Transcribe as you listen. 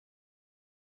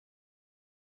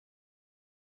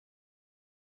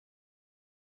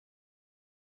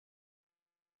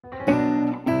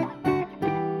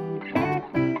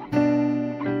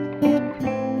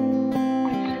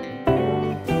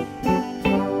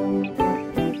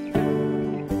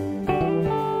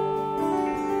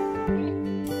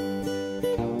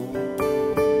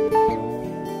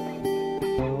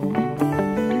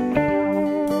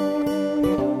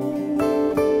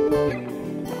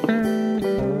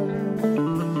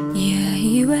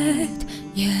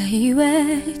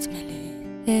የህይወት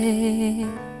መልክ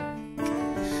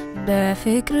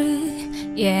በፍቅር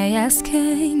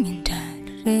የያዝከኝ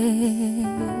እንዳልርቅ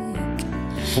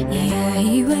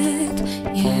የህይወት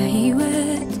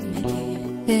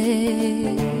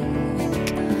መልክ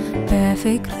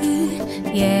በፍቅር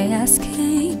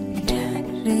የያዝከኝ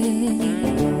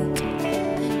እንዳልርቅ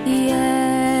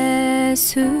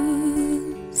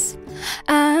ኢየሱስ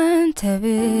አንተ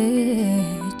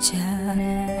ብቻ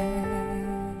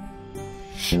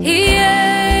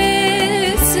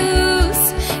Eyesus,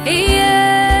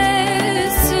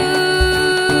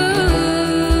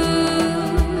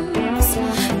 Eyesus,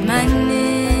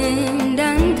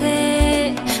 manindante,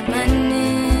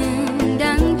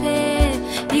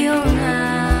 Yona,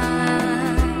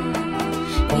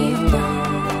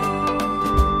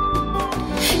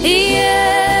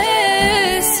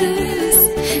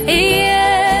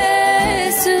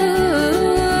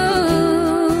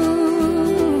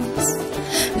 Eyesus,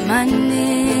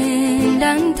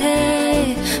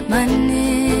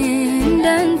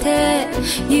 manindante,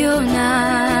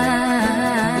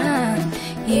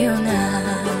 Yona.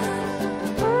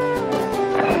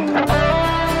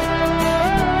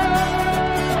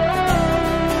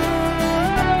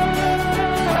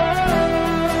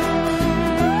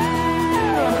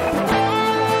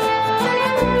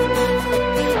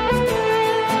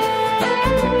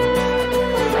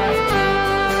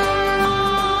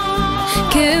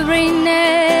 Kibrine,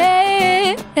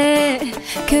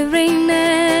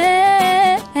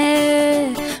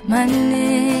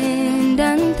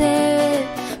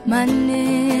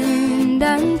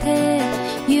 manindante,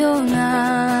 Yona.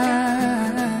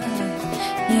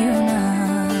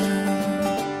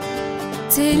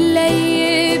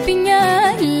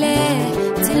 Tilaybinyale,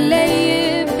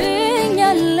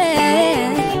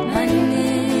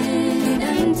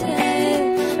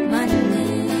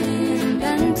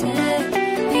 manindante,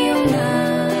 Yona.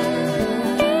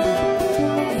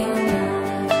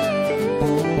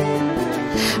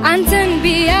 Anten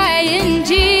biyay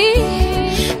inji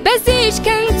bezish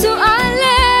kentu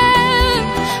alem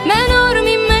menor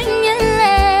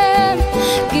mimenyelem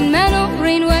gin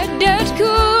menorin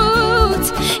weddedkut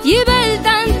yibelt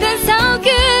anten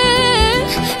sawgin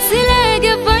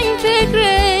silegebaኝ ፍቅር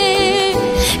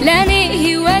ለኔ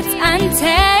ህይወት አንተ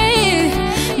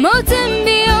ሞትም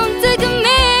ቢሆን ጥቅሜ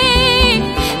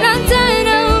ላንተ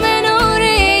ነው መኖሬ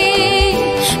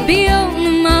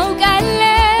ቢሆንም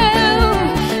አውቃለሁ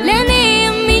ለኔ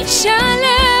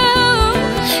የሚሻለው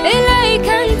እላይ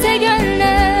ካንተ ጋር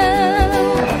ነው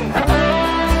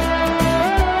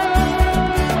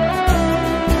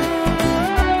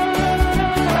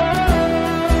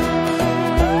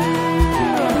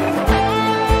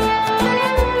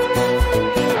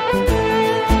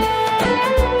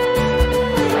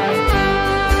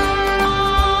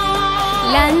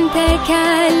ላንተ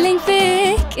ካለኝ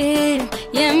ፍቅር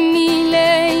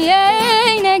የሚለየኝ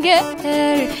ነገር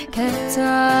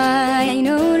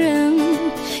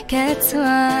ከቶ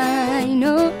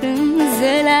አይኖርም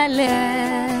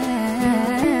ዘላለም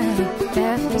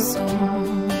በፍጹም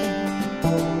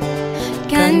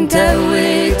ካንተ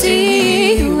ውጪ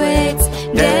ሕይወት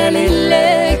እንደሌለ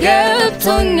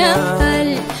ገብቶኛል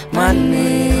ማን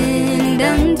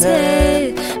እንዳንተ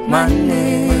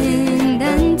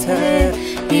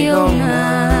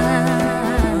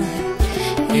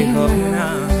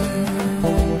ይሆናል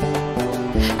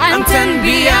አንተን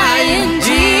ቢያይ እንጂ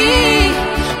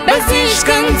በዚህች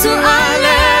ከንቱ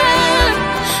ዓለም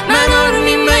መኖር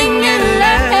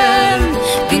የሚመኝልም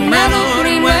ግን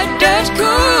መኖርን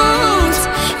ወደድኩት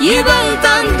ይበልጥ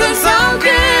አንተን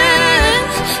ሳውቅህ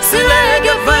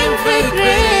ስለገባኝ ፍቅር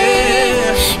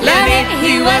ለኔ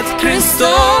ሕይወት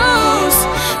ክርስቶስ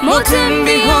ሞትም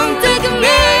ቢሆን ጥቅሜ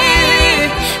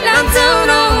ላንተው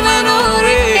ነው መኖሬ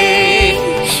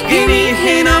ግን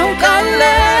ይሄን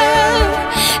አውቃለሁ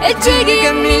እጅግ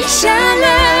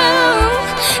የሚሻለው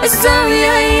እዛው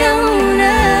ያየው